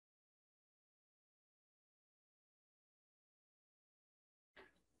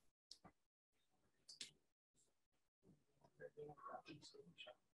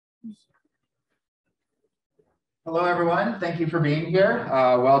Hello, everyone. Thank you for being here.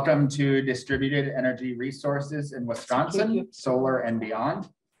 Welcome to Distributed Energy Resources in Wisconsin, Solar and Beyond.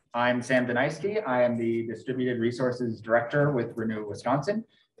 I'm Sam Dunaiski. I am the Distributed Resources Director with Renewable Wisconsin.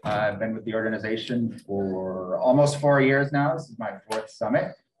 I've been with the organization for almost 4 years now. This is my 4th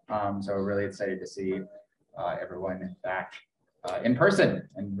summit. So we're really excited to see everyone back in person,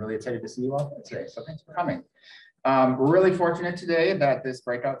 and really excited to see you all today. So thanks for coming. We're really fortunate today that this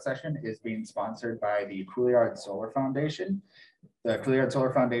breakout session is being sponsored by the Couillard Solar Foundation. The Couillard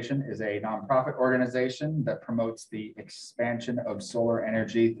Solar Foundation is a nonprofit organization that promotes the expansion of solar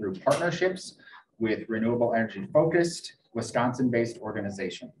energy through partnerships with renewable energy focused Wisconsin-based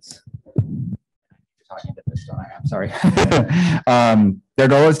organizations. Talking to this, don't I? I'm sorry. Their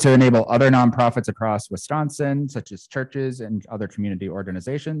goal is to enable other nonprofits across Wisconsin, such as churches and other community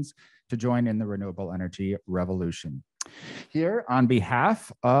organizations, to join in the renewable energy revolution. Here, on behalf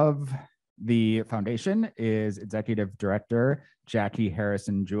of the foundation, is Executive Director Jackie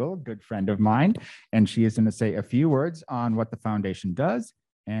Harrison-Jewell, good friend of mine, and she is going to say a few words on what the foundation does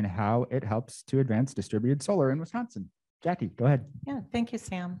and how it helps to advance distributed solar in Wisconsin. Jackie, go ahead. Yeah, thank you,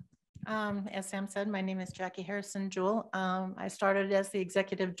 Sam. As Sam said, my name is Jackie Harrison-Jewell. I started as the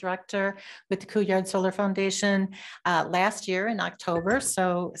executive director with the Couillard Solar Foundation last year in October.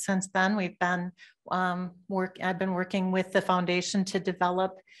 So since then, we've been I've been working with the foundation to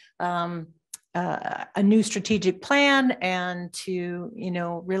develop a new strategic plan and to,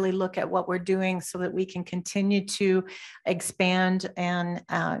 really look at what we're doing so that we can continue to expand and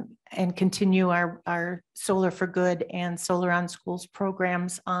continue our Solar for Good and Solar on Schools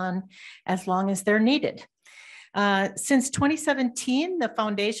programs on as long as they're needed. Since 2017, the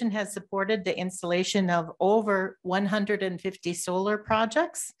foundation has supported the installation of over 150 solar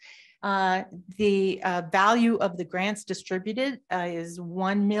projects. The value of the grants distributed is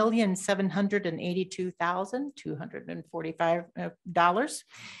 $1,782,245.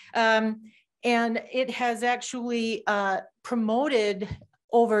 And it has actually promoted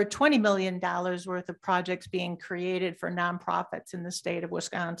over $20 million worth of projects being created for nonprofits in the state of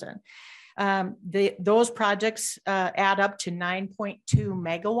Wisconsin. Those projects add up to 9.2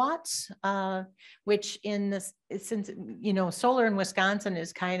 megawatts, which since solar in Wisconsin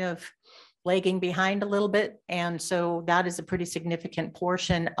is kind of lagging behind a little bit. And so that is a pretty significant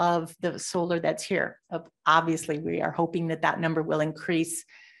portion of the solar that's here. Obviously, we are hoping that that number will increase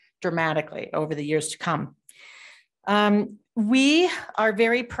dramatically over the years to come. We are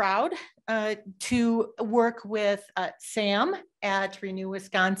very proud to work with Sam at Renew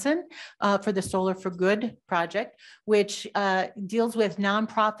Wisconsin for the Solar for Good project, which deals with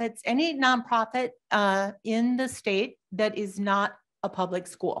nonprofits, any nonprofit in the state that is not a public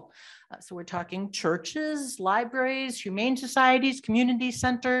school. So we're talking churches, libraries, humane societies, community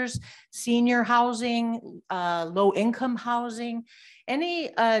centers, senior housing, low-income housing, any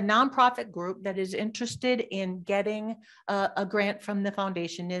nonprofit group that is interested in getting a grant from the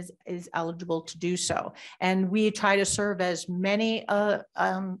foundation is eligible to do so. And we try to serve as many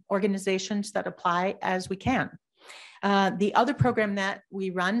organizations that apply as we can. The other program that we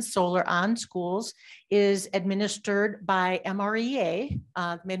run, Solar on Schools, is administered by MREA,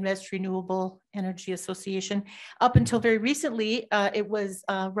 Midwest Renewable Energy Association. Up until very recently, it was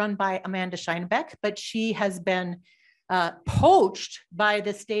run by Amanda Scheinbeck, but she has been poached by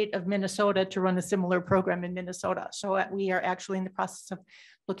the state of Minnesota to run a similar program in Minnesota. So we are actually in the process of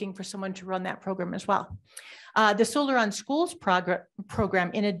looking for someone to run that program as well. The Solar on Schools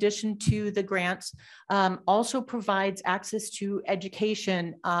program, in addition to the grants, also provides access to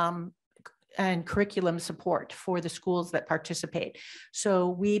education and curriculum support for the schools that participate. So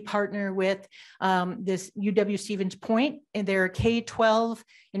we partner with this UW Stevens Point and their K-12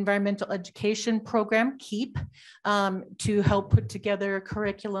 environmental education program, KEEP, to help put together a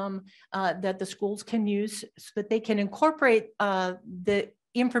curriculum that the schools can use so that they can incorporate the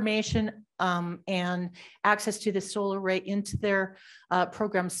information and access to the solar array into their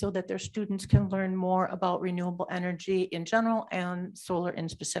programs so that their students can learn more about renewable energy in general and solar in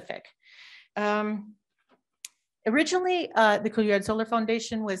specific. Originally, the Couillard Solar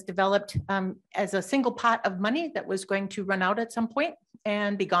Foundation was developed as a single pot of money that was going to run out at some point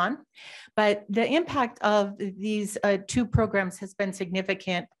and be gone. But the impact of these two programs has been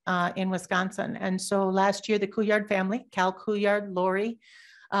significant in Wisconsin. And so last year, the Couillard family, Cal Couillard, Lori,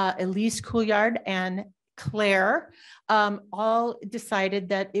 Elise Couillard, and Claire, all decided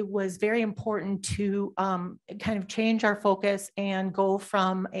that it was very important to kind of change our focus and go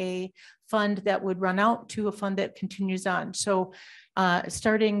from a fund that would run out to a fund that continues on. So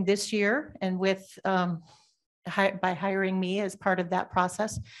starting this year and with by hiring me as part of that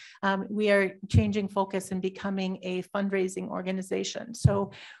process. We are changing focus and becoming a fundraising organization.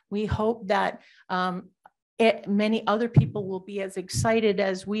 So we hope that many other people will be as excited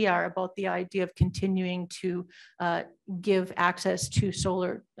as we are about the idea of continuing to give access to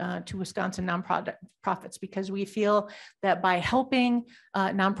solar to Wisconsin nonprofits, because we feel that by helping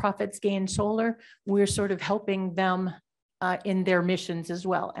nonprofits gain solar, we're sort of helping them in their missions as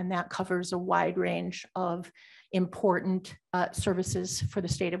well. And that covers a wide range of important services for the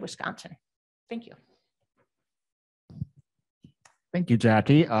state of Wisconsin. Thank you. Thank you,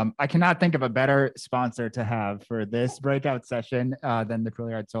 Jackie. I cannot think of a better sponsor to have for this breakout session than the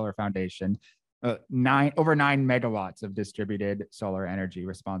Truliard Solar Foundation. Over 9 megawatts of distributed solar energy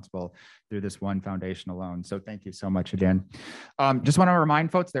responsible through this one foundation alone. So thank you so much again. Just want to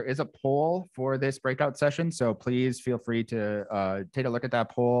remind folks, there is a poll for this breakout session. So please feel free to take a look at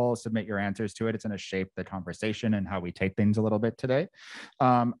that poll, submit your answers to it. It's going to shape the conversation and how we take things a little bit today.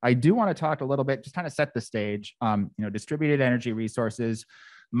 I do want to talk a little bit, just kind of set the stage. Distributed energy resources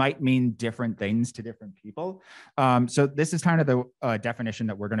might mean different things to different people. So this is kind of the definition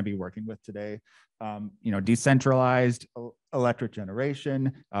that we're going to be working with today. Decentralized electric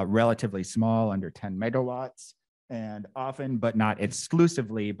generation, relatively small, under 10 megawatts, and often, but not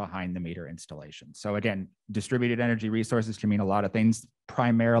exclusively, behind the meter installation. So again, distributed energy resources can mean a lot of things.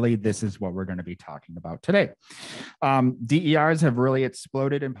 Primarily, this is what we're going to be talking about today. DERs have really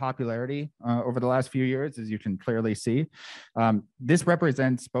exploded in popularity over the last few years, as you can clearly see. This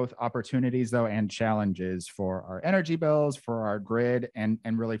represents both opportunities, though, and challenges for our energy bills, for our grid, and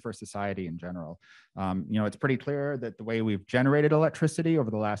really for society in general. It's pretty clear that the way we've generated electricity over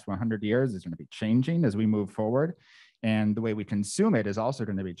the last 100 years is going to be changing as we move forward. And the way we consume it is also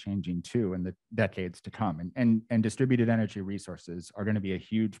going to be changing too in the decades to come. And distributed energy resources are going to be a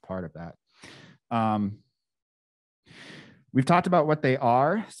huge part of that. We've talked about what they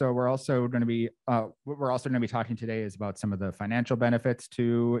are. So we're also going to be, what we're also going to be talking today is about some of the financial benefits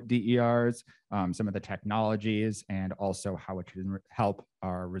to DERs, some of the technologies, and also how it can help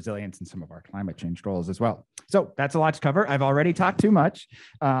our resilience and some of our climate change goals as well. So that's a lot to cover. I've already talked too much.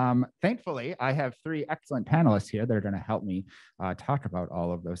 Thankfully, I have 3 excellent panelists here that are going to help me talk about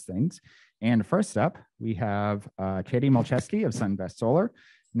all of those things. And first up, we have Catie Malcheski of SunVest Solar.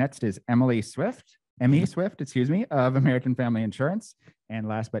 Next is Emmy Swift, of American Family Insurance. And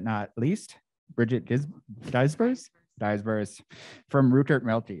last but not least, Bridgot Gysbers from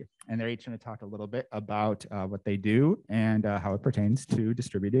Ruekert-Mielke. And they're each going to talk a little bit about what they do and how it pertains to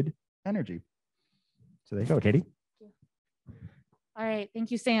distributed energy. So there you go, Catie. All right,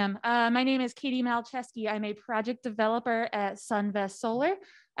 thank you, Sam. My name is Catie Malcheski. I'm a project developer at SunVest Solar.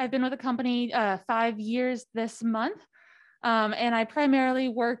 I've been with the company 5 years this month. And I primarily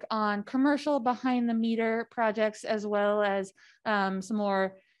work on commercial behind the meter projects, as well as some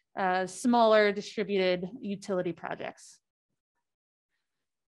more smaller distributed utility projects.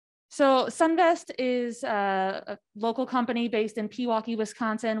 So SunVest is a local company based in Pewaukee,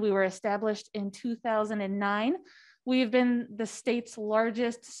 Wisconsin. We were established in 2009. We've been the state's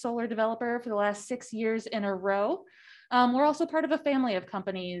largest solar developer for the last 6 years in a row. We're also part of a family of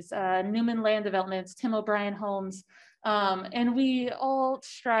companies, Newman Land Developments, Tim O'Brien Homes, and we all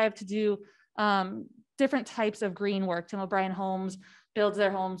strive to do different types of green work. Tim O'Brien Homes builds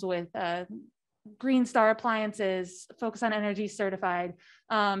their homes with Green Star appliances, Focus on Energy certified.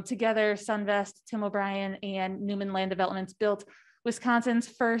 Together, SunVest, Tim O'Brien, and Newman Land Developments built Wisconsin's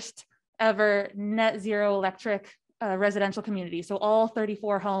first ever net zero electric residential community. So all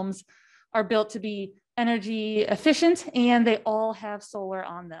 34 homes are built to be energy efficient, and they all have solar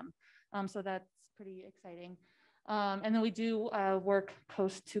on them. So that's pretty exciting. And then we do work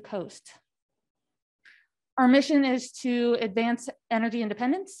coast to coast. Our mission is to advance energy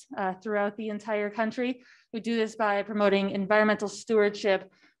independence throughout the entire country. We do this by promoting environmental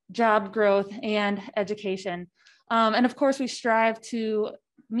stewardship, job growth, and education. And of course, we strive to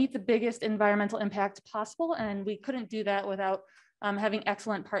meet the biggest environmental impact possible, and we couldn't do that without having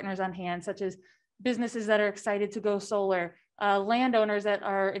excellent partners on hand, such as businesses that are excited to go solar, landowners that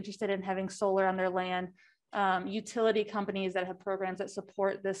are interested in having solar on their land, utility companies that have programs that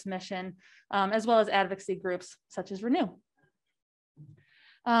support this mission, as well as advocacy groups such as Renew.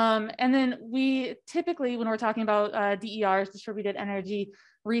 And then we typically, when we're talking about DERs, distributed energy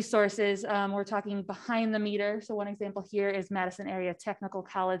resources, we're talking behind the meter. So one example here is Madison Area Technical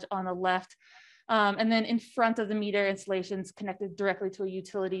College on the left. And then in front of the meter installations connected directly to a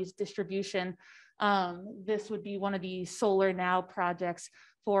utilities distribution. This would be one of the Solar Now projects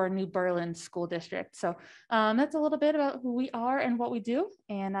for New Berlin School District. So that's a little bit about who we are and what we do.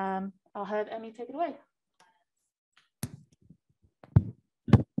 And I'll have Emmy take it away.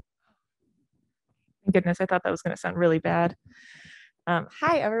 goodness, I thought that was going to sound really bad.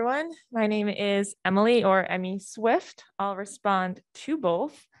 Hi, everyone. My name is Emily, or Emmy Swift. I'll respond to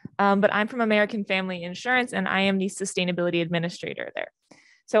both, but I'm from American Family Insurance, and I am the Sustainability Administrator there.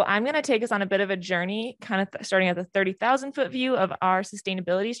 So I'm going to take us on a bit of a journey, kind of starting at the 30,000-foot view of our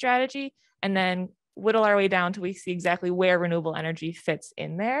sustainability strategy, and then whittle our way down till we see exactly where renewable energy fits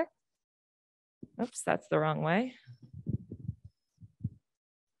in there. Oops, that's the wrong way.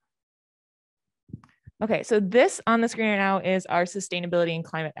 Okay, so this on the screen right now is our sustainability and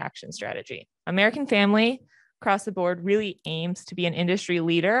climate action strategy. American Family across the board really aims to be an industry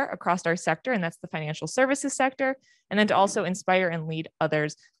leader across our sector, and that's the financial services sector, and then to also inspire and lead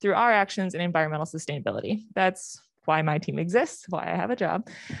others through our actions in environmental sustainability. That's why my team exists, why I have a job.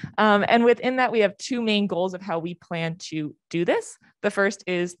 And within that, we have two main goals of how we plan to do this. The first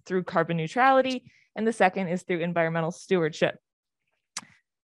is through carbon neutrality, and the second is through environmental stewardship.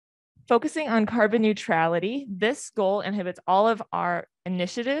 Focusing on carbon neutrality, this goal inhibits all of our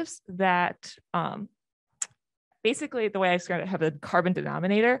initiatives that basically, the way I describe it, have a carbon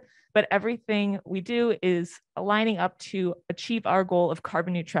denominator, but everything we do is aligning up to achieve our goal of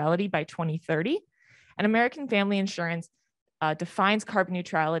carbon neutrality by 2030. And American Family Insurance defines carbon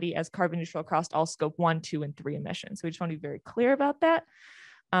neutrality as carbon neutral across all scope 1, 2, and 3 emissions. So we just want to be very clear about that,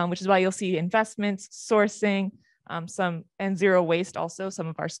 which is why you'll see investments, sourcing, and zero waste also, some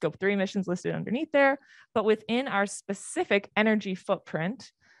of our scope 3 emissions listed underneath there. But within our specific energy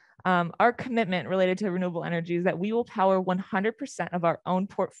footprint, our commitment related to renewable energy is that we will power 100% of our own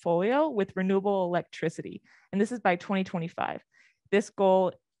portfolio with renewable electricity. And this is by 2025. This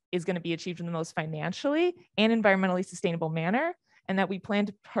goal is going to be achieved in the most financially and environmentally sustainable manner, and that we plan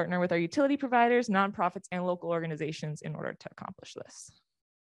to partner with our utility providers, nonprofits, and local organizations in order to accomplish this.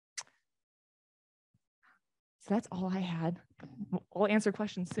 So that's all I had. We'll answer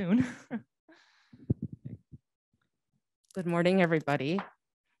questions soon. Good morning, everybody.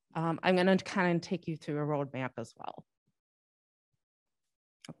 I'm going to kind of take you through a roadmap as well.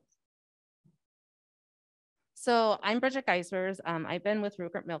 So I'm Bridgot Gysbers. I've been with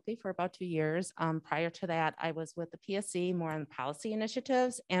Ruekert-Mielke for about 2 years. Prior to that, I was with the PSC, more on policy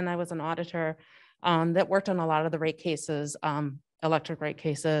initiatives, and I was an auditor that worked on a lot of the rate cases, electric rate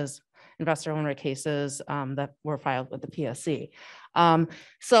cases, investor-owned rate cases that were filed with the PSC.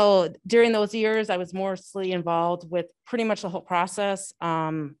 So during those years, I was mostly involved with pretty much the whole process,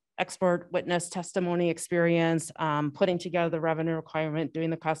 expert witness testimony experience, putting together the revenue requirement, doing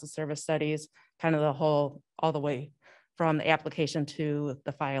the cost of service studies, kind of the whole, all the way from the application to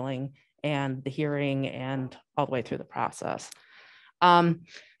the filing and the hearing and all the way through the process.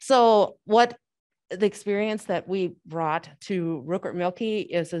 So what the experience that we brought to Ruekert-Mielke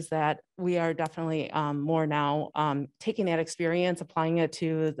is that we are definitely more now taking that experience, applying it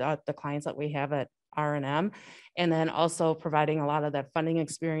to the clients that we have at R&M, and then also providing a lot of that funding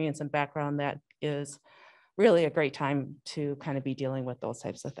experience and background that is really a great time to kind of be dealing with those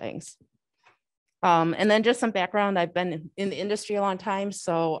types of things. And then just some background, I've been in the industry a long time,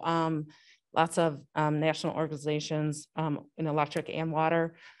 so lots of national organizations in electric and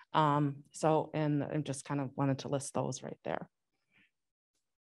water. And just kind of wanted to list those right there.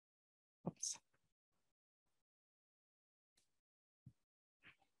 Oops.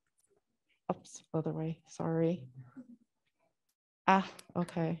 Oops, other way, sorry.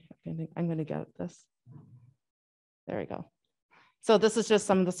 Okay, I'm gonna get this. There we go. So this is just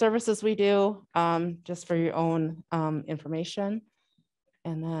some of the services we do, just for your own information.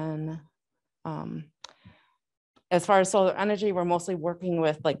 And then, as far as solar energy, we're mostly working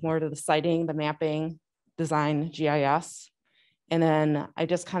with like more to the siting, the mapping, design, GIS. And then I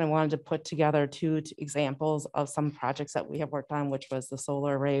just kind of wanted to put together two examples of some projects that we have worked on, which was the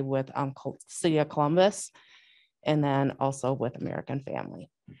solar array with City of Columbus, and then also with American Family.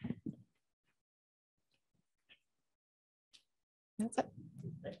 That's it.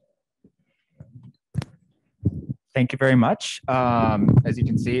 Thank you very much. As you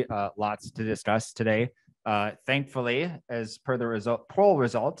can see, lots to discuss today. Thankfully, as per the poll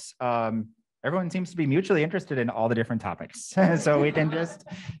results, everyone seems to be mutually interested in all the different topics. So we can just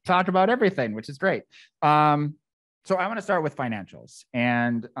talk about everything, which is great. So I want to start with financials.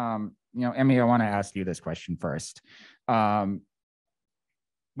 And, Emmy, I want to ask you this question first.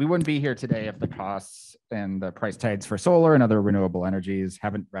 We wouldn't be here today if the costs and the price tags for solar and other renewable energies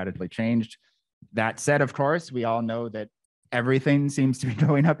haven't radically changed. That said, of course, we all know that everything seems to be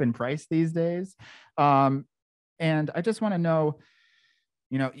going up in price these days. And I just want to know,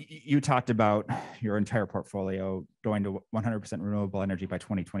 you talked about your entire portfolio going to 100% renewable energy by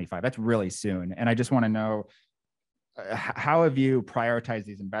 2025. That's really soon. And I just want to know, how have you prioritized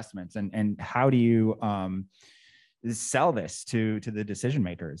these investments, and how do you sell this to the decision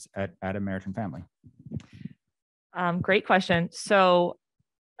makers at American Family? Great question. So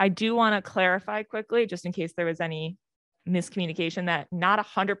I do want to clarify quickly, just in case there was any miscommunication, that not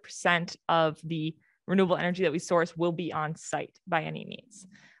 100% of the renewable energy that we source will be on site by any means.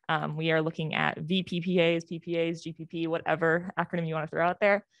 We are looking at VPPAs, PPAs, GPP, whatever acronym you want to throw out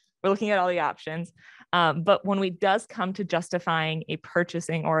there. We're looking at all the options. But when it does come to justifying a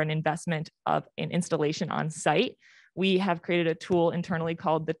purchasing or an investment of an installation on site, we have created a tool internally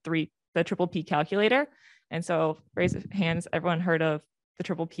called the Triple P calculator. And so raise of hands, everyone heard of the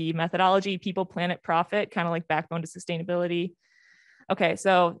Triple P methodology: people, planet, profit, kind of like backbone to sustainability. Okay,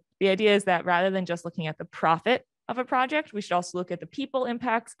 so the idea is that rather than just looking at the profit of a project, we should also look at the people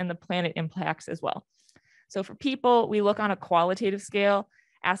impacts and the planet impacts as well. So for people, we look on a qualitative scale,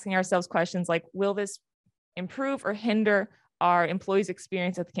 asking ourselves questions like, will this improve or hinder our employees'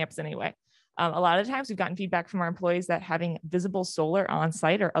 experience at the campus in any way? A lot of times we've gotten feedback from our employees that having visible solar on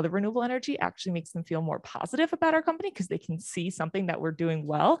site or other renewable energy actually makes them feel more positive about our company because they can see something that we're doing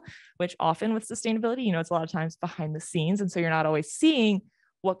well, which often with sustainability, it's a lot of times behind the scenes. And so you're not always seeing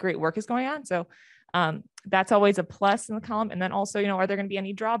what great work is going on. So that's always a plus in the column. And then also, are there going to be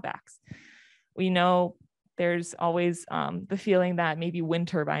any drawbacks? We know there's always the feeling that maybe wind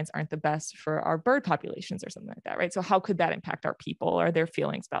turbines aren't the best for our bird populations or something like that, right? So how could that impact our people or their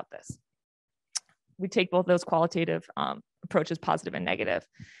feelings about this? We take both those qualitative approaches, positive and negative.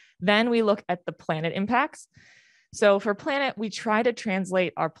 Then we look at the planet impacts. So for planet, we try to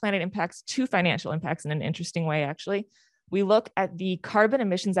translate our planet impacts to financial impacts in an interesting way, actually. We look at the carbon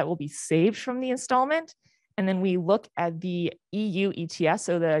emissions that will be saved from the installment. And then we look at the EU ETS,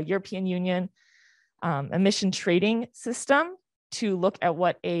 so the European Union emission trading system, to look at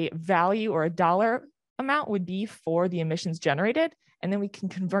what a value or a dollar amount would be for the emissions generated. And then we can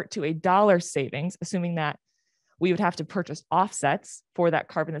convert to a dollar savings, assuming that we would have to purchase offsets for that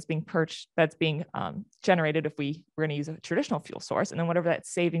carbon that's being generated if we were going to use a traditional fuel source. And then whatever that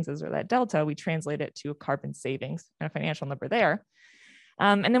savings is or that delta, we translate it to a carbon savings and a financial number there.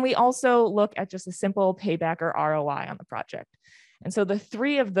 And then we also look at just a simple payback or ROI on the project. And so the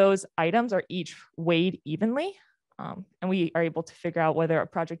three of those items are each weighed evenly. And we are able to figure out whether a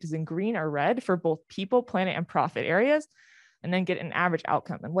project is in green or red for both people, planet, and profit areas, and then get an average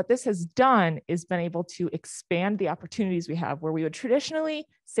outcome. And what this has done is been able to expand the opportunities we have, where we would traditionally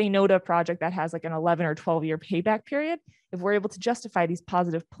say no to a project that has like an 11 or 12-year payback period. If we're able to justify these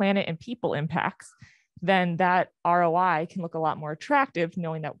positive planet and people impacts, then that ROI can look a lot more attractive,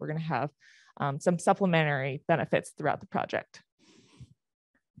 knowing that we're going to have some supplementary benefits throughout the project.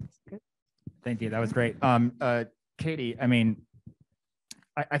 Thank you. That was great. Catie,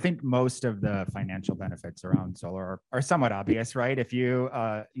 I think most of the financial benefits around solar are somewhat obvious, right? If you,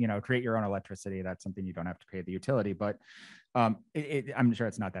 create your own electricity, that's something you don't have to pay the utility, but I'm sure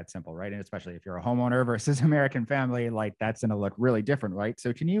it's not that simple, right? And especially if you're a homeowner versus American Family, like that's going to look really different, right?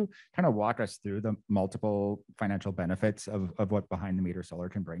 So can you kind of walk us through the multiple financial benefits of what behind the meter solar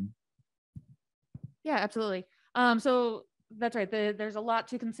can bring? Yeah, absolutely. So that's right. There's a lot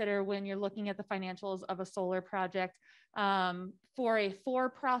to consider when you're looking at the financials of a solar project. For a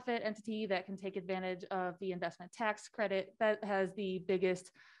for-profit entity that can take advantage of the investment tax credit, that has the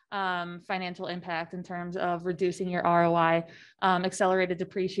biggest financial impact in terms of reducing your ROI, accelerated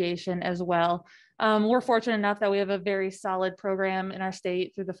depreciation as well. We're fortunate enough that we have a very solid program in our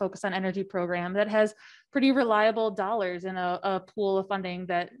state through the Focus on Energy program that has pretty reliable dollars in a pool of funding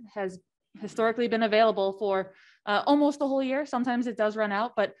that has historically been available for almost the whole year. Sometimes it does run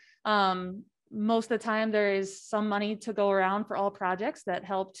out, but most of the time there is some money to go around for all projects that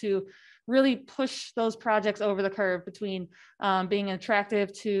help to really push those projects over the curve between being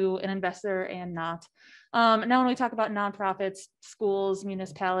attractive to an investor and not. Now, when we talk about nonprofits, schools,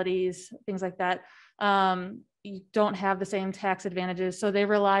 municipalities, things like that, you don't have the same tax advantages. So they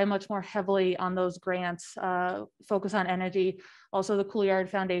rely much more heavily on those grants, Focus on Energy, also the Cooleyard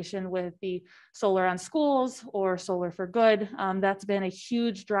Foundation with the Solar on Schools or Solar for Good. That's been a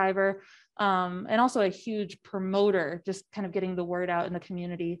huge driver and also a huge promoter, just kind of getting the word out in the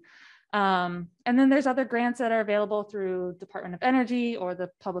community. And then there's other grants that are available through Department of Energy or the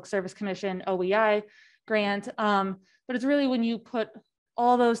Public Service Commission OEI grant. But it's really when you put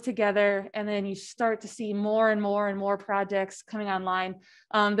all those together and then you start to see more and more and more projects coming online,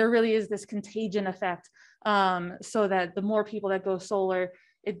 there really is this contagion effect, so that the more people that go solar,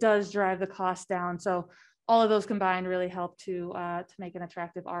 it does drive the cost down. So all of those combined really help to make an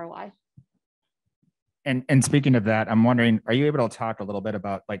attractive ROI. And speaking of that, I'm wondering, are you able to talk a little bit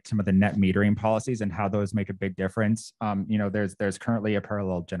about like some of the net metering policies and how those make a big difference? There's currently a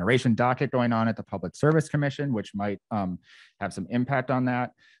parallel generation docket going on at the Public Service Commission, which might have some impact on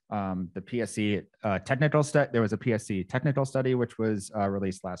that. The PSC technical study, there was a PSC technical study which was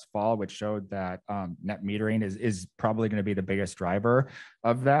released last fall, which showed that net metering is probably going to be the biggest driver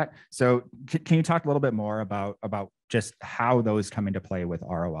of that. So can you talk a little bit more about just how those come into play with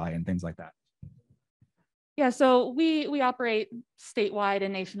ROI and things like that? Yeah, so we operate statewide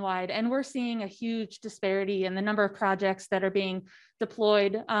and nationwide, and we're seeing a huge disparity in the number of projects that are being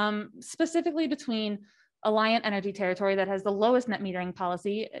deployed, specifically between Alliant Energy territory that has the lowest net metering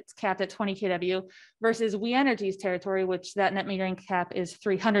policy, it's capped at 20 kW, versus We Energy's territory, which that net metering cap is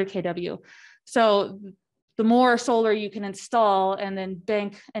 300 kW. So the more solar you can install and then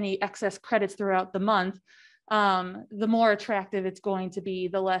bank any excess credits throughout the month, the more attractive it's going to be,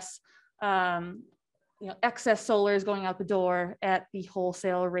 the less excess solar is going out the door at the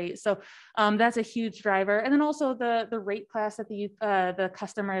wholesale rate. So that's a huge driver. And then also the rate class that the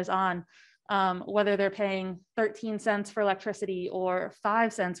customer is on, whether they're paying 13 cents for electricity or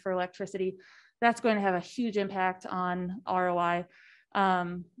 5 cents for electricity, that's going to have a huge impact on ROI.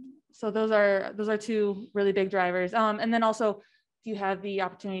 So those are two really big drivers. And then also, if you have the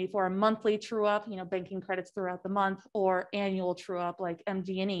opportunity for a monthly true up, banking credits throughout the month, or annual true up like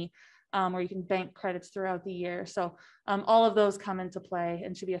MG&E, where you can bank credits throughout the year. So all of those come into play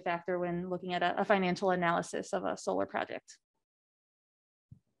and should be a factor when looking at a financial analysis of a solar project.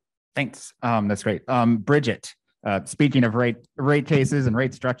 Thanks. That's great. Bridget, speaking of rate cases and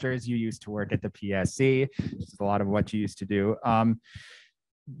rate structures, you used to work at the PSC, which is a lot of what you used to do.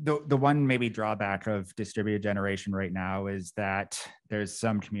 The one maybe drawback of distributed generation right now is that there's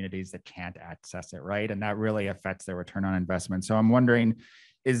some communities that can't access it, right? And that really affects their return on investment. So I'm wondering,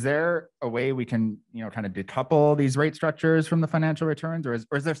 is there a way we can, kind of decouple these rate structures from the financial returns, or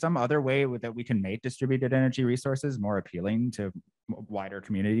is there some other way that we can make distributed energy resources more appealing to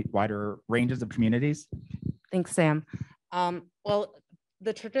wider ranges of communities? Thanks, Sam. Well,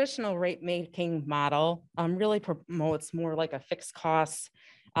 the traditional rate making model really promotes more like a fixed cost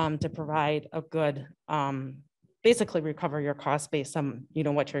to provide a good, basically recover your cost based on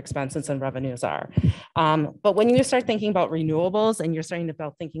what your expenses and revenues are. But when you start thinking about renewables and you're starting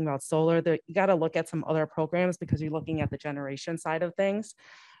about thinking about solar, you got to look at some other programs because you're looking at the generation side of things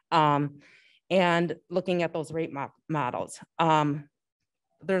and looking at those rate models.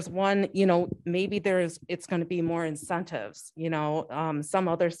 There's one, maybe it's going to be more incentives. Some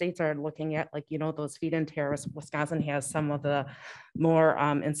other states are looking at those feed-in tariffs. Wisconsin has some of the more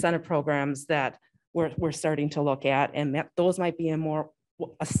incentive programs that we're starting to look at, and those might be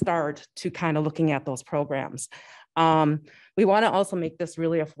a start to kind of looking at those programs. We want to also make this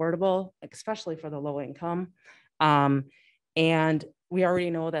really affordable, especially for the low income. And we already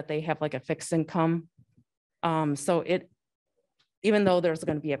know that they have like a fixed income. So even though there's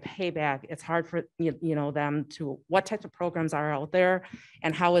going to be a payback, it's hard for them to what types of programs are out there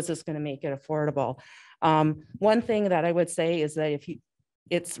and how is this going to make it affordable. One thing that I would say is that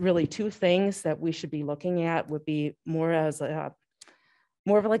it's really two things that we should be looking at would be more of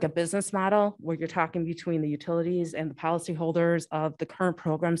like a business model where you're talking between the utilities and the policyholders of the current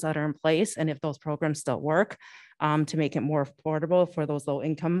programs that are in place, and if those programs still work, to make it more affordable for those low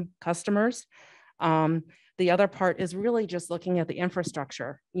income customers. The other part is really just looking at the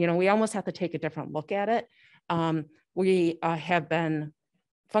infrastructure. We almost have to take a different look at it. We have been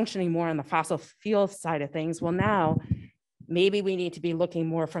functioning more on the fossil fuel side of things. Well, now maybe we need to be looking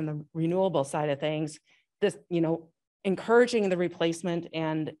more from the renewable side of things, this, encouraging the replacement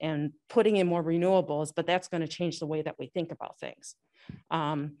and putting in more renewables, but that's going to change the way that we think about things.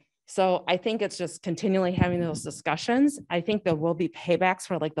 So I think it's just continually having those discussions. I think there will be paybacks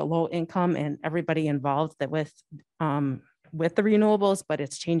for like the low income and everybody involved with the renewables, but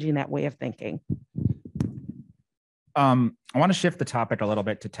it's changing that way of thinking. I want to shift the topic a little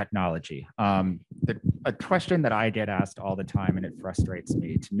bit to technology. A question that I get asked all the time, and it frustrates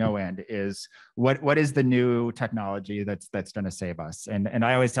me to no end, is what is the new technology that's going to save us? And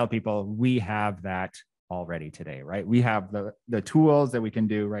I always tell people we have that already today, right? We have the tools that we can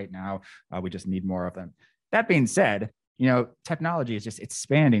do right now. We just need more of them. That being said, technology is just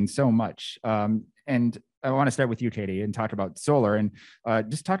expanding so much. And I want to start with you, Catie, and talk about solar and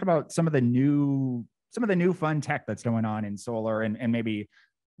just talk about some of the new fun tech that's going on in solar and maybe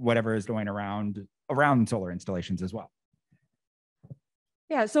whatever is going around solar installations as well.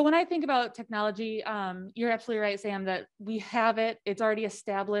 Yeah, so when I think about technology, you're absolutely right, Sam, that we have it, it's already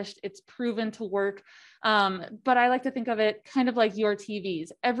established, it's proven to work. But I like to think of it kind of like your TVs.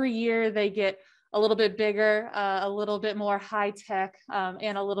 Every year they get a little bit bigger, a little bit more high tech,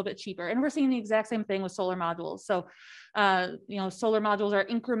 and a little bit cheaper. And we're seeing the exact same thing with solar modules. So, solar modules are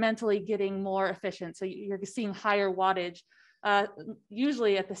incrementally getting more efficient. So you're seeing higher wattage,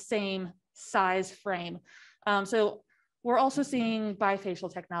 usually at the same size frame. So we're also seeing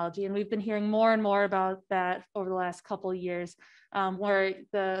bifacial technology, and we've been hearing more and more about that over the last couple of years, where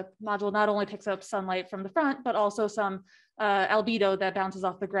the module not only picks up sunlight from the front, but also some albedo that bounces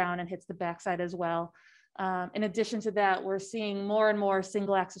off the ground and hits the backside as well. In addition to that, we're seeing more and more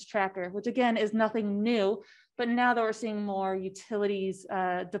single axis tracker, which again is nothing new, but now that we're seeing more utilities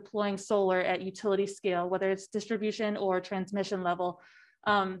deploying solar at utility scale, whether it's distribution or transmission level,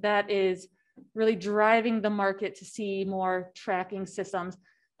 that is really driving the market to see more tracking systems.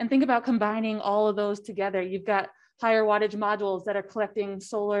 And think about combining all of those together. You've got higher wattage modules that are collecting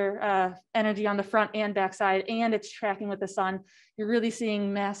solar energy on the front and backside, and it's tracking with the sun. You're really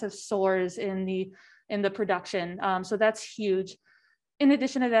seeing massive soars in the production. So that's huge. In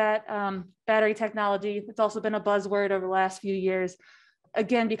addition to that, battery technology, it's also been a buzzword over the last few years.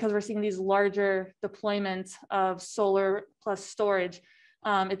 Again, because we're seeing these larger deployments of solar plus storage,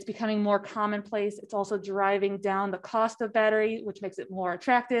 it's becoming more commonplace. It's also driving down the cost of battery, which makes it more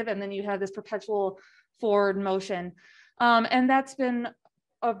attractive. And then you have this perpetual forward motion. And that's been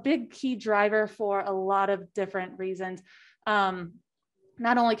a big key driver for a lot of different reasons.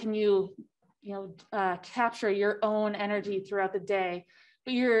 Not only can you capture your own energy throughout the day,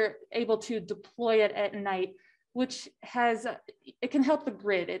 but you're able to deploy it at night, which it can help the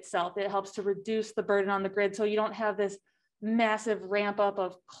grid itself. It helps to reduce the burden on the grid. So you don't have this massive ramp up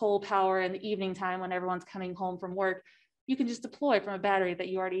of coal power in the evening time when everyone's coming home from work. You can just deploy from a battery that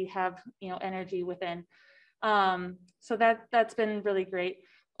you already have, energy within. So that's been really great.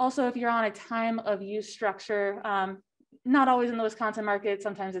 Also, if you're on a time of use structure, not always in the Wisconsin market,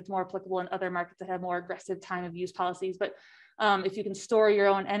 sometimes it's more applicable in other markets that have more aggressive time of use policies. But if you can store your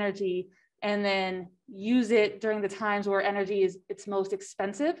own energy and then use it during the times where energy is its most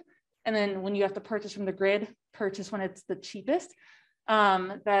expensive, and then when you have to purchase from the grid, purchase when it's the cheapest,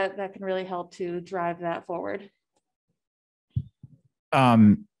 that can really help to drive that forward.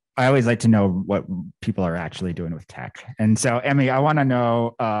 I always like to know what people are actually doing with tech. And so, Emmy, I want to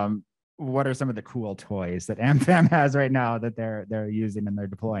know what are some of the cool toys that AmFam has right now that they're using and they're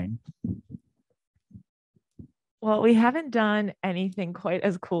deploying? Well, we haven't done anything quite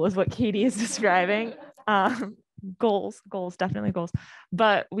as cool as what Catie is describing. Goals, definitely goals.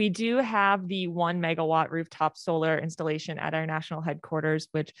 But we do have the 1 megawatt rooftop solar installation at our national headquarters,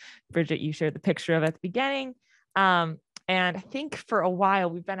 which Bridget, you shared the picture of at the beginning. And I think for a while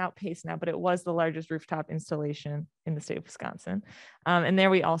we've been outpaced now, but it was the largest rooftop installation in the state of Wisconsin. And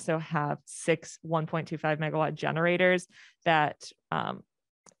there we also have 6 1.25 megawatt generators that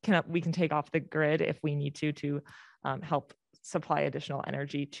we can take off the grid if we need to help supply additional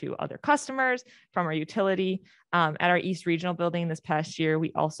energy to other customers from our utility. At our East Regional building this past year,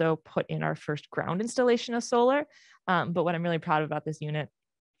 we also put in our first ground installation of solar. But what I'm really proud of about this unit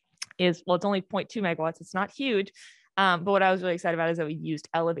is, well, it's only 0.2 megawatts. It's not huge. But what I was really excited about is that we used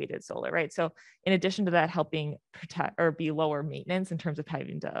elevated solar, right? So in addition to that, helping protect or be lower maintenance in terms of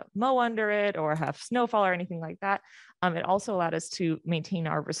having to mow under it or have snowfall or anything like that, it also allowed us to maintain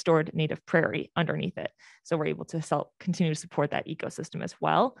our restored native prairie underneath it. So we're able to continue to support that ecosystem as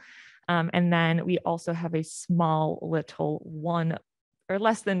well. And then we also have a small little one or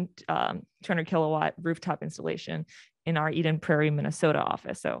less than 200 kilowatt rooftop installation in our Eden Prairie, Minnesota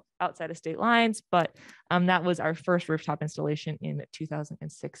office. So outside of state lines, but that was our first rooftop installation in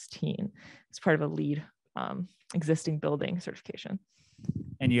 2016. It's part of a LEED existing building certification.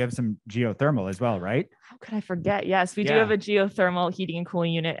 And you have some geothermal as well, right? How could I forget? Yes, we do have a geothermal heating and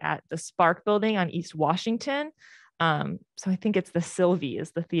cooling unit at the Spark building on East Washington. So I think it's the Sylvie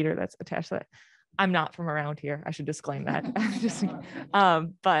is the theater that's attached to that. I'm not from around here. I should disclaim that.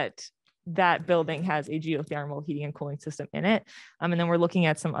 But that building has a geothermal heating and cooling system in it. And then we're looking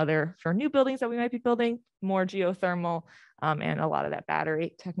at some other, for new buildings that we might be building, more geothermal and a lot of that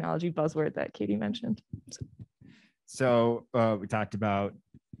battery technology buzzword that Catie mentioned. So we talked about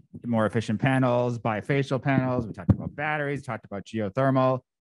more efficient panels, bifacial panels. We talked about batteries, talked about geothermal.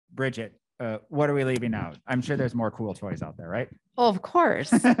 Bridget, what are we leaving out? I'm sure there's more cool toys out there, right? Oh, of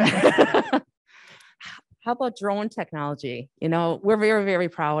course. How about drone technology? We're very, very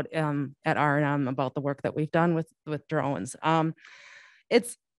proud at R&M about the work that we've done with drones.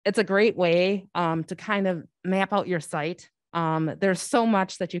 It's a great way to kind of map out your site. There's so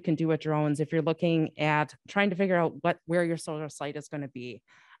much that you can do with drones if you're looking at trying to figure out where your solar site is going to be.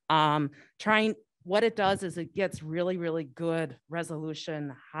 Trying what it does is it gets really, really good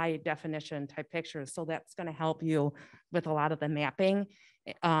resolution, high definition type pictures. So that's going to help you with a lot of the mapping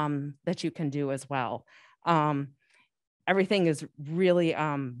that you can do as well. Everything is really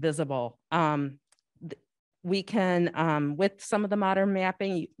visible. We can, with some of the modern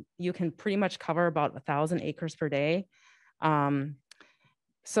mapping, you can pretty much cover about 1,000 acres per day.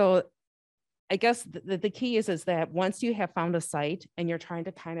 So I guess the key is that once you have found a site and you're trying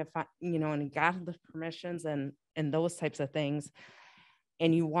to kind of find, you know, and you got the permissions and those types of things,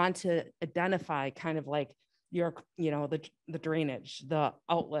 and you want to identify kind of like your, you know, the drainage, the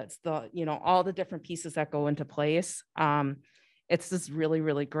outlets, the, you know, all the different pieces that go into place. It's just really,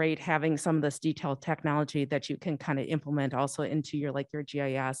 really great having some of this detailed technology that you can kind of implement also into your, like your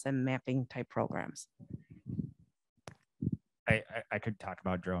GIS and mapping type programs. I could talk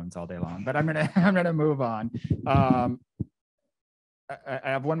about drones all day long, but I'm gonna move on. I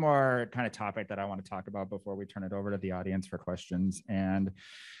have one more kind of topic that I want to talk about before we turn it over to the audience for questions, and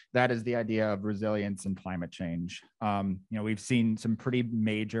that is the idea of resilience and climate change. You know, we've seen some pretty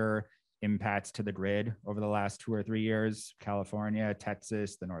major impacts to the grid over the last 2 or 3 years. California,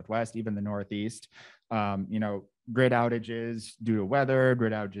 Texas, the Northwest, even the Northeast. You know, grid outages due to weather,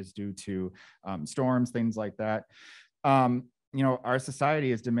 grid outages due to storms, things like that. You know, our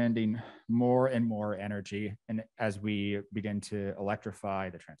society is demanding more and more energy, and as we begin to electrify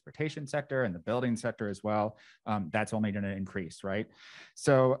the transportation sector and the building sector as well, that's only going to increase, right?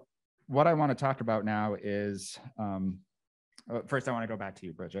 So what I want to talk about now is, first I want to go back to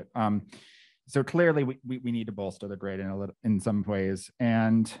you, Bridget. So clearly we need to bolster the grid in some ways,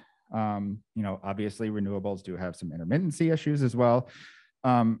 and you know, obviously renewables do have some intermittency issues as well.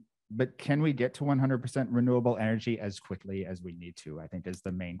 But can we get to 100% renewable energy as quickly as we need to, I think is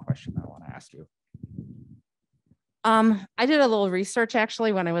the main question I want to ask you. I did a little research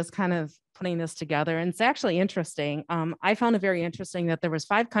actually when I was kind of putting this together, and it's actually interesting. I found it very interesting that there was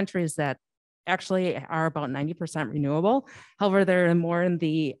 5 countries that actually are about 90% renewable. However, they're more in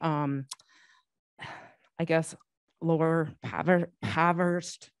the, I guess, lower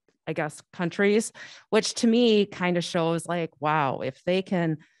impoverished, I guess, countries, which to me kind of shows like, wow,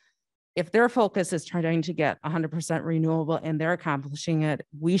 if their focus is trying to get 100% renewable and they're accomplishing it,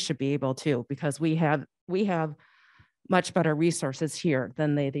 we should be able to, because we have much better resources here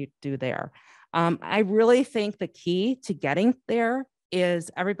than they do there. I really think the key to getting there is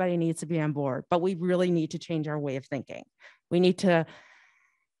everybody needs to be on board, but we really need to change our way of thinking. We need to,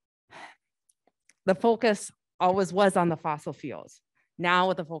 the focus always was on the fossil fuels.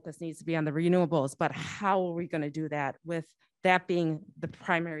 Now the focus needs to be on the renewables, but how are we going to do that with that being the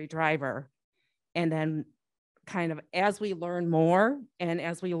primary driver? And then kind of as we learn more and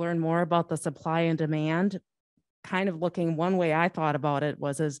as we learn more about the supply and demand, kind of looking, one way I thought about it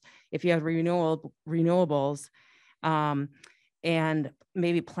was as if you have renewables and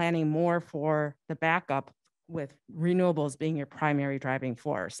maybe planning more for the backup with renewables being your primary driving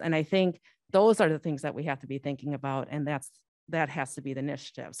force. And I think those are the things that we have to be thinking about, and that has to be the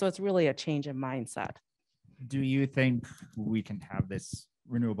initiative. So it's really a change in mindset. Do you think we can have this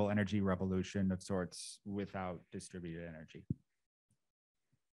renewable energy revolution of sorts without distributed energy?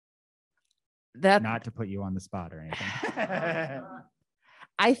 That, not to put you on the spot or anything.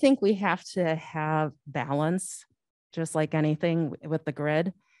 I think we have to have balance, just like anything with the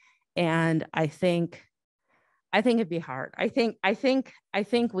grid. And I think it'd be hard. I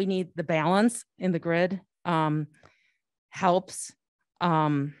think we need the balance in the grid. Helps.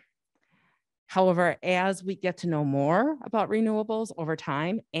 However, as we get to know more about renewables over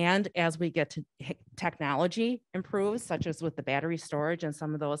time, and as we get to technology improves, such as with the battery storage and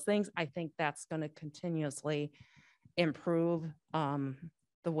some of those things, I think that's going to continuously improve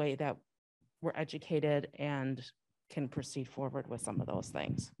the way that we're educated and can proceed forward with some of those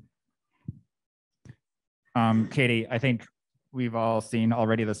things. Catie, I think we've all seen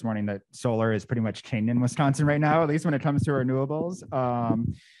already this morning that solar is pretty much king in Wisconsin right now, at least when it comes to renewables.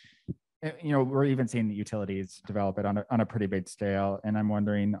 You know, we're even seeing the utilities develop it on a pretty big scale. And I'm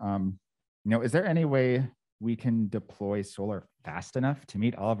wondering, you know, is there any way we can deploy solar fast enough to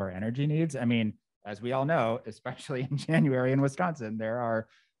meet all of our energy needs? I mean, as we all know, especially in January in Wisconsin, there are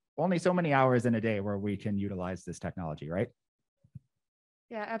only so many hours in a day where we can utilize this technology, right?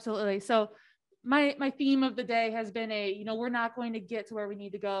 Yeah, absolutely. So my theme of the day has been you know, we're not going to get to where we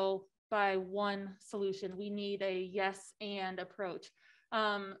need to go by one solution. We need a yes and approach.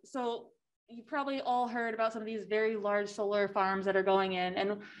 So you probably all heard about some of these very large solar farms that are going in,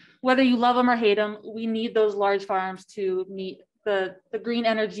 and whether you love them or hate them, we need those large farms to meet the green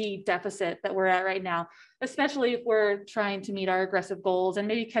energy deficit that we're at right now, especially if we're trying to meet our aggressive goals and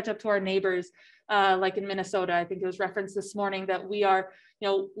maybe catch up to our neighbors like in Minnesota, I think it was referenced this morning that we are,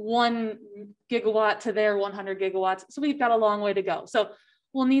 1 gigawatt to their 100 gigawatts. So we've got a long way to go. So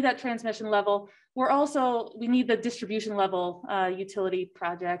we'll need that transmission level. We need the distribution level utility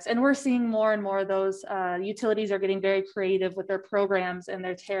projects. And we're seeing more and more of those utilities are getting very creative with their programs and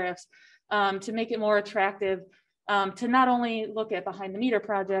their tariffs to make it more attractive to not only look at behind the meter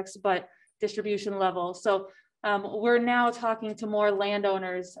projects, but distribution level. So we're now talking to more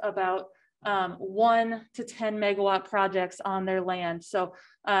landowners about 1 to 10 megawatt projects on their land. So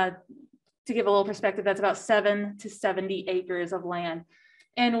to give a little perspective, that's about 7 to 70 acres of land.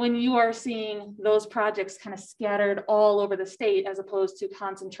 And when you are seeing those projects kind of scattered all over the state, as opposed to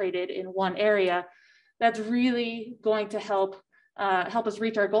concentrated in one area, that's really going to help us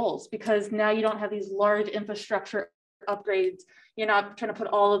reach our goals, because now you don't have these large infrastructure upgrades. You're not trying to put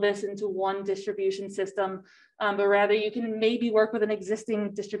all of this into one distribution system, but rather you can maybe work with an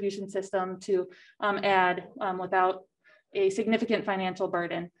existing distribution system to add without a significant financial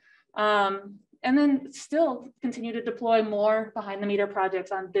burden. And then still continue to deploy more behind the meter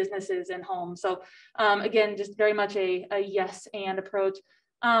projects on businesses and homes. So again, just very much a yes and approach.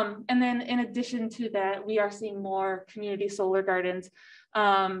 And then in addition to that, we are seeing more community solar gardens.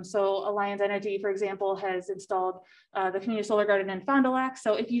 So Alliance Energy, for example, has installed the community solar garden in Fond du Lac.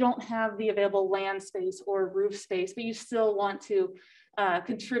 So if you don't have the available land space or roof space, but you still want to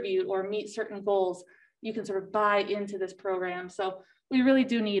contribute or meet certain goals, you can sort of buy into this program. So we really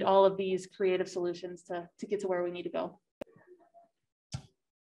do need all of these creative solutions to get to where we need to go.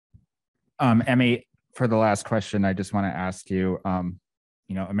 Emmy, for the last question, I just want to ask you,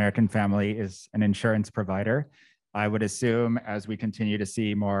 American Family is an insurance provider. I would assume as we continue to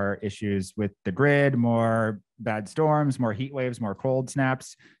see more issues with the grid, more bad storms, more heat waves, more cold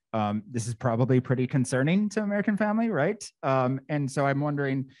snaps, this is probably pretty concerning to American Family, right? And so I'm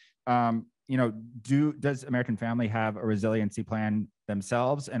wondering, does American Family have a resiliency plan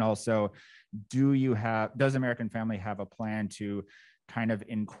themselves? And also, does American Family have a plan to kind of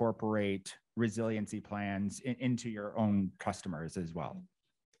incorporate resiliency plans into your own customers as well?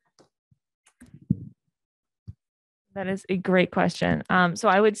 That is a great question. So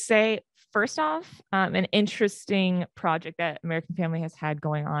I would say, first off, an interesting project that American Family has had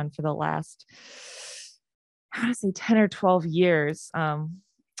going on for the last, 10 or 12 years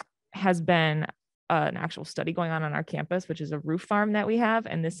has been an actual study going on our campus, which is a roof farm that we have.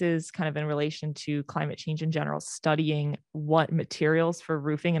 And this is kind of in relation to climate change in general, studying what materials for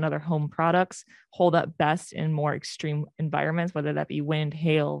roofing and other home products hold up best in more extreme environments, whether that be wind,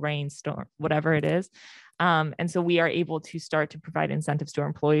 hail, rain, storm, whatever it is. And so we are able to start to provide incentives to our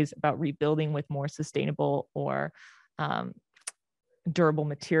employees about rebuilding with more sustainable or durable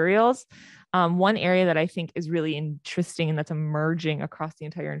materials. One area that I think is really interesting and that's emerging across the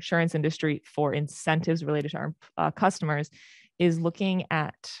entire insurance industry for incentives related to our customers is looking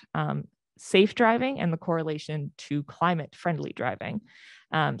at safe driving and the correlation to climate friendly driving.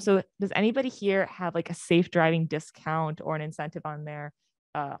 So does anybody here have like a safe driving discount or an incentive on their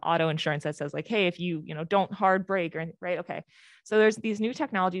auto insurance that says like, hey, if you don't hard brake or anything, right? Okay. So there's these new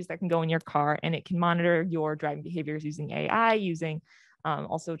technologies that can go in your car and it can monitor your driving behaviors using AI, using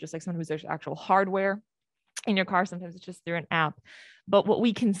also just like sometimes there's actual hardware in your car. Sometimes it's just through an app. But what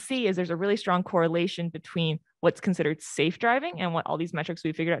we can see is there's a really strong correlation between what's considered safe driving and what all these metrics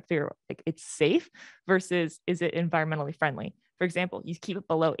we figured out like it's safe versus is it environmentally friendly. For example, you keep it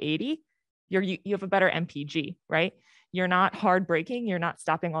below 80, you have a better MPG, right? You're not hard braking, you're not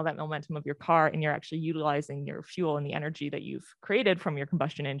stopping all that momentum of your car, and you're actually utilizing your fuel and the energy that you've created from your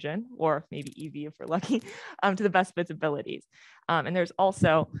combustion engine, or maybe EV if we're lucky, to the best of its abilities. And there's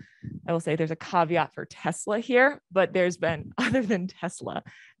also, I will say there's a caveat for Tesla here, but there's been, other than Tesla,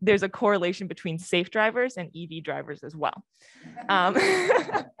 there's a correlation between safe drivers and EV drivers as well.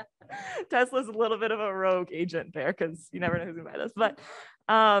 Tesla's a little bit of a rogue agent there because you never know who's gonna buy this,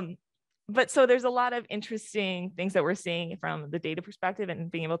 but so there's a lot of interesting things that we're seeing from the data perspective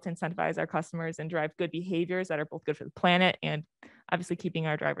and being able to incentivize our customers and drive good behaviors that are both good for the planet and obviously keeping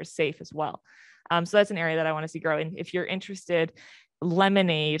our drivers safe as well. So that's an area that I want to see grow. And if you're interested,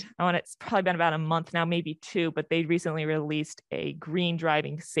 Lemonade, it's probably been about a month now, maybe 2, but they recently released a green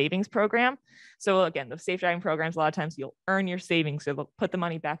driving savings program. So again, the safe driving programs, a lot of times you'll earn your savings. So they'll put the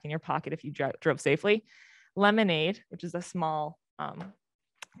money back in your pocket if you drove safely. Lemonade, which is a small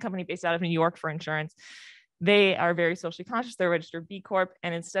company based out of New York for insurance, they are very socially conscious. They're registered B Corp.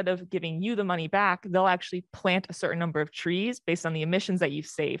 And instead of giving you the money back, they'll actually plant a certain number of trees based on the emissions that you've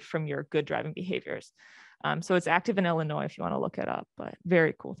saved from your good driving behaviors. So it's active in Illinois if you want to look it up, but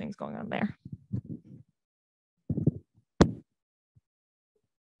very cool things going on there.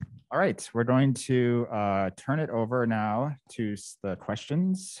 All right, we're going to turn it over now to the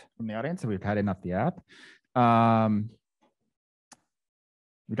questions from the audience. So we've had enough the app.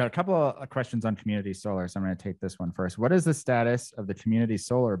 We've got a couple of questions on community solar, so I'm going to take this one first. What is the status of the community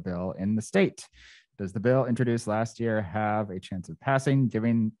solar bill in the state? Does the bill introduced last year have a chance of passing,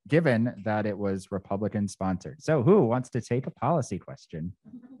 given that it was Republican sponsored? So who wants to take a policy question?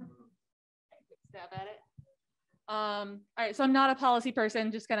 Stab at it. All right, so I'm not a policy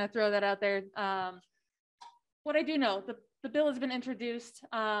person, just gonna throw that out there. What I do know, the bill has been introduced,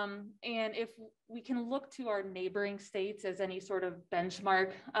 and if we can look to our neighboring states as any sort of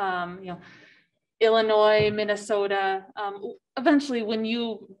benchmark, Illinois, Minnesota, eventually when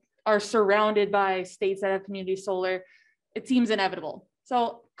you are surrounded by states that have community solar, it seems inevitable.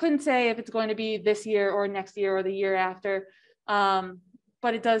 So couldn't say if it's going to be this year or next year or the year after,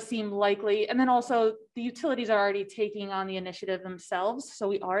 but it does seem likely. And then also the utilities are already taking on the initiative themselves. So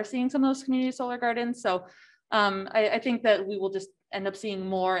we are seeing some of those community solar gardens. So I think that we will just end up seeing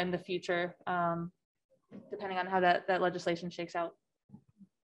more in the future, depending on how that legislation shakes out.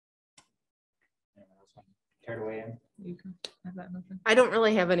 Care to weigh in? You can have that nothing. I don't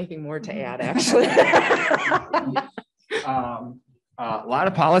really have anything more to add, actually. A lot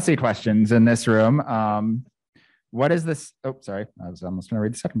of policy questions in this room. What is this? Oh, sorry. I was almost going to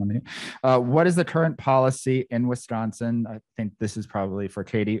read the second one here. What is the current policy in Wisconsin? I think this is probably for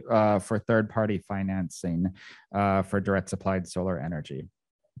Catie, for third-party financing for direct supplied solar energy.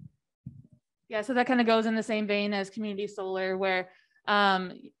 Yeah, so that kind of goes in the same vein as community solar, where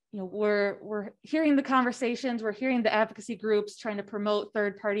we're hearing the conversations, we're hearing the advocacy groups trying to promote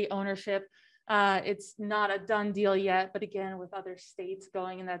third-party ownership. It's not a done deal yet, but again, with other states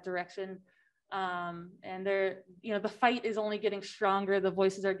going in that direction, and the fight is only getting stronger. The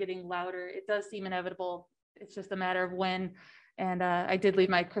voices are getting louder. It does seem inevitable. It's just a matter of when. And I did leave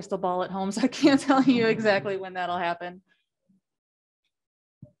my crystal ball at home, so I can't tell you exactly when that'll happen.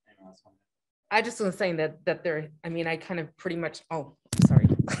 I just was saying that I kind of pretty much, sorry.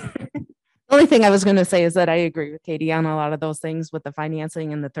 The only thing I was going to say is that I agree with Catie on a lot of those things with the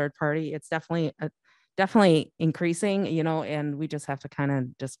financing and the third party. It's definitely increasing, and we just have to kind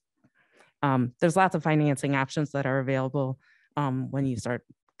of just, there's lots of financing options that are available when you start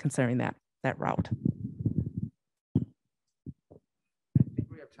considering that route. I think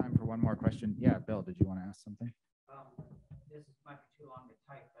we have time for one more question. Yeah, Bill, did you want to ask something? This might be too long to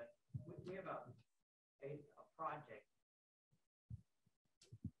type, but we have a project.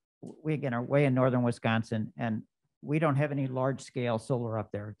 We again are way in northern Wisconsin, and we don't have any large scale solar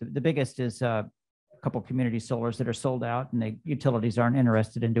up there. The biggest is a couple community solars that are sold out, and the utilities aren't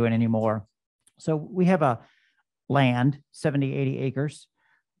interested in doing any more. So we have a land, 70, 80 acres.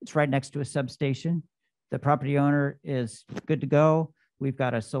 It's right next to a substation. The property owner is good to go. We've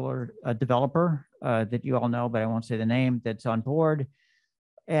got a solar developer that you all know, but I won't say the name, that's on board.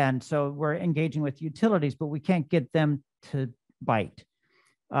 And so we're engaging with utilities, but we can't get them to bite.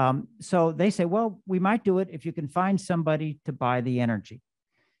 So they say, well, we might do it if you can find somebody to buy the energy.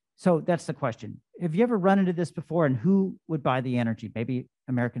 So that's the question. Have you ever run into this before, and who would buy the energy? Maybe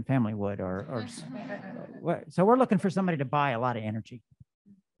American Family would, or so we're looking for somebody to buy a lot of energy.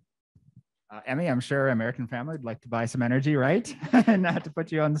 Emmy, I'm sure American Family would like to buy some energy, right? Not to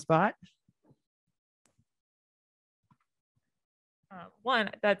put you on the spot.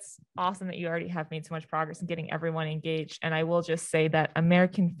 One, that's awesome that you already have made so much progress in getting everyone engaged. And I will just say that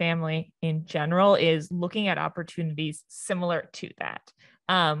American Family in general is looking at opportunities similar to that.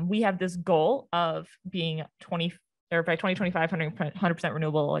 We have this goal of being by 2025, 100%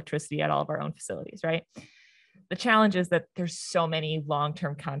 renewable electricity at all of our own facilities, right? The challenge is that there's so many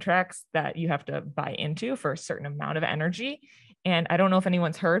long-term contracts that you have to buy into for a certain amount of energy. And I don't know if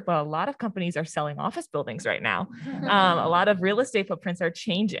anyone's heard, but a lot of companies are selling office buildings right now. A lot of real estate footprints are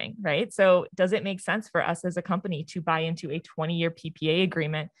changing, right? So does it make sense for us as a company to buy into a 20-year PPA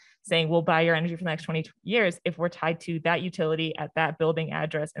agreement saying we'll buy your energy for the next 20 years if we're tied to that utility at that building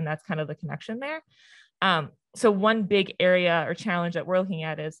address? And that's kind of the connection there. So one big area or challenge that we're looking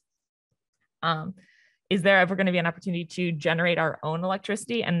at is there ever going to be an opportunity to generate our own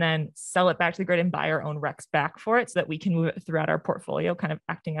electricity and then sell it back to the grid and buy our own RECs back for it so that we can move it throughout our portfolio, kind of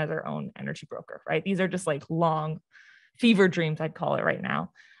acting as our own energy broker, right? These are just like long fever dreams, I'd call it right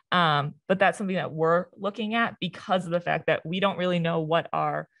now. But that's something that we're looking at because of the fact that we don't really know what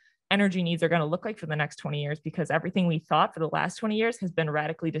our energy needs are going to look like for the next 20 years, because everything we thought for the last 20 years has been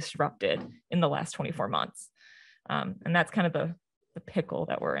radically disrupted in the last 24 months. And that's kind of the pickle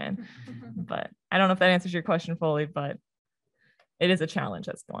that we're in. But I don't know if that answers your question fully, but it is a challenge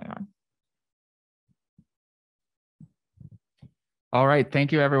that's going on. All right,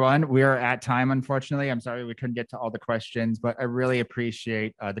 thank you, everyone. We are at time, unfortunately. I'm sorry we couldn't get to all the questions, but I really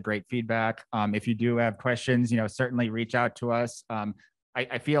appreciate the great feedback. If you do have questions, certainly reach out to us.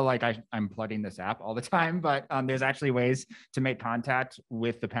 I feel like I'm plugging this app all the time, but there's actually ways to make contact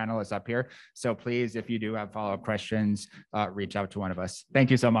with the panelists up here. So please, if you do have follow-up questions, reach out to one of us.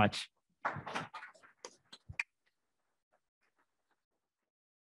 Thank you so much.